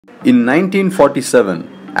In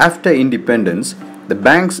 1947, after independence, the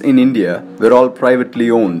banks in India were all privately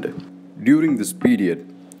owned. During this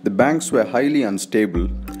period, the banks were highly unstable,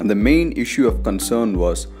 and the main issue of concern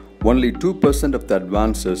was only 2% of the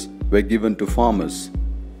advances were given to farmers.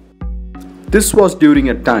 This was during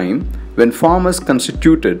a time when farmers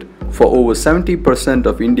constituted for over 70%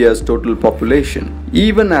 of India's total population.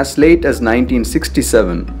 Even as late as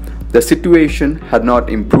 1967, the situation had not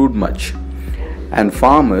improved much, and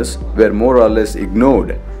farmers were more or less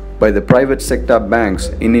ignored by the private sector banks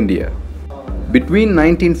in India. Between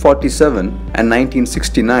 1947 and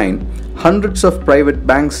 1969, hundreds of private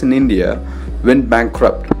banks in India went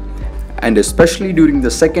bankrupt, and especially during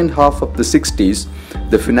the second half of the 60s,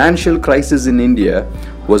 the financial crisis in India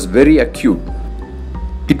was very acute.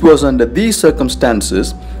 It was under these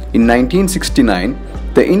circumstances, in 1969,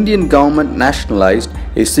 the Indian government nationalized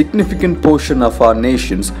a significant portion of our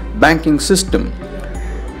nation's banking system.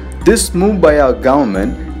 This move by our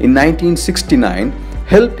government in 1969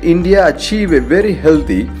 helped India achieve a very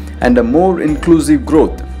healthy and a more inclusive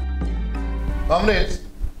growth. Comrades,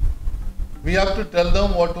 we have to tell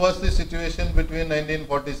them what was the situation between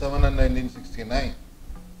 1947 and 1969.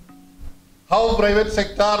 How private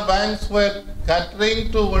sector banks were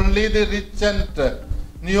catering to only the rich and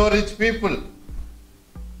neo-rich people.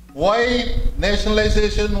 Why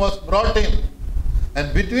nationalization was brought in.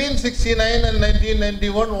 And between 69 and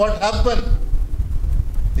 1991, what happened?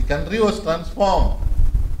 The country was transformed.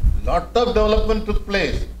 Lot of development took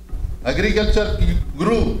place. Agriculture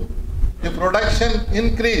grew. The production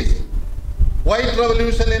increased. White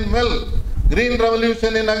revolution in milk, green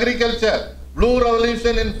revolution in agriculture, blue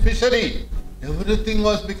revolution in fishery. Everything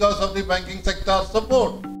was because of the banking sector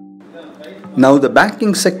support. Now the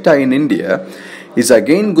banking sector in India is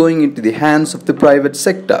again going into the hands of the private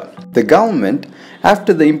sector. The government,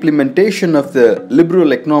 after the implementation of the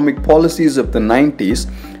liberal economic policies of the 90s,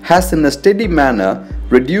 has in a steady manner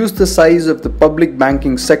reduced the size of the public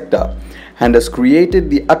banking sector and has created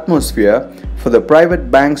the atmosphere for the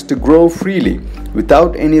private banks to grow freely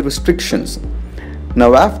without any restrictions.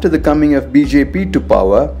 Now after the coming of BJP to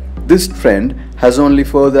power, this trend has only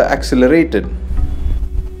further accelerated.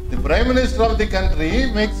 The Prime Minister of the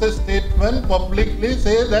country makes a statement publicly,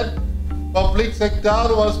 say that public sector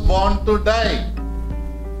was born to die.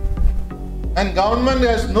 And government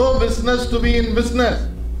has no business to be in business.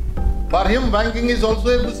 For him, banking is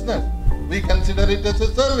also a business. We consider it as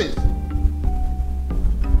a service.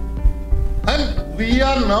 And we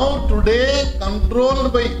are now today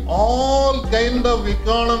controlled by all kind of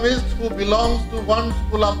economists who belongs to one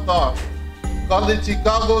school of thought, called the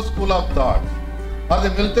Chicago School of Thought, or the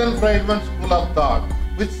Milton Friedman School of Thought,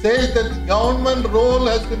 which says that the government role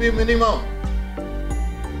has to be minimum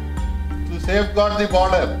to safeguard the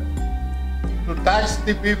border, to tax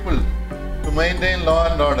the people, to maintain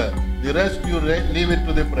law and order. The rest you leave it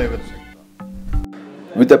to the private sector.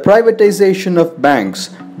 With the privatization of banks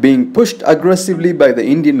being pushed aggressively by the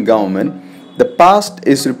Indian government, the past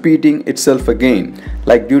is repeating itself again.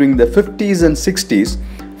 Like during the 50s and 60s,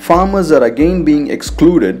 farmers are again being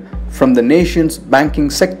excluded from the nation's banking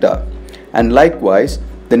sector, and likewise,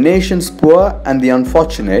 the nation's poor and the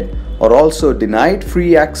unfortunate are also denied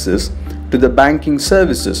free access to the banking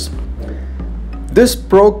services. This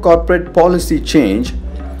pro-corporate policy change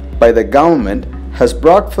by the government has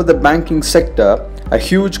brought for the banking sector a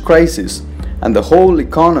huge crisis, and the whole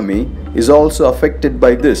economy is also affected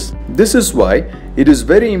by this. This is why it is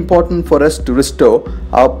very important for us to restore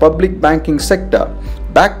our public banking sector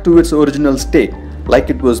back to its original state, like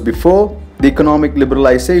it was before the economic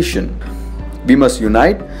liberalization. We must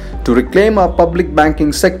unite to reclaim our public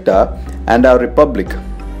banking sector and our republic.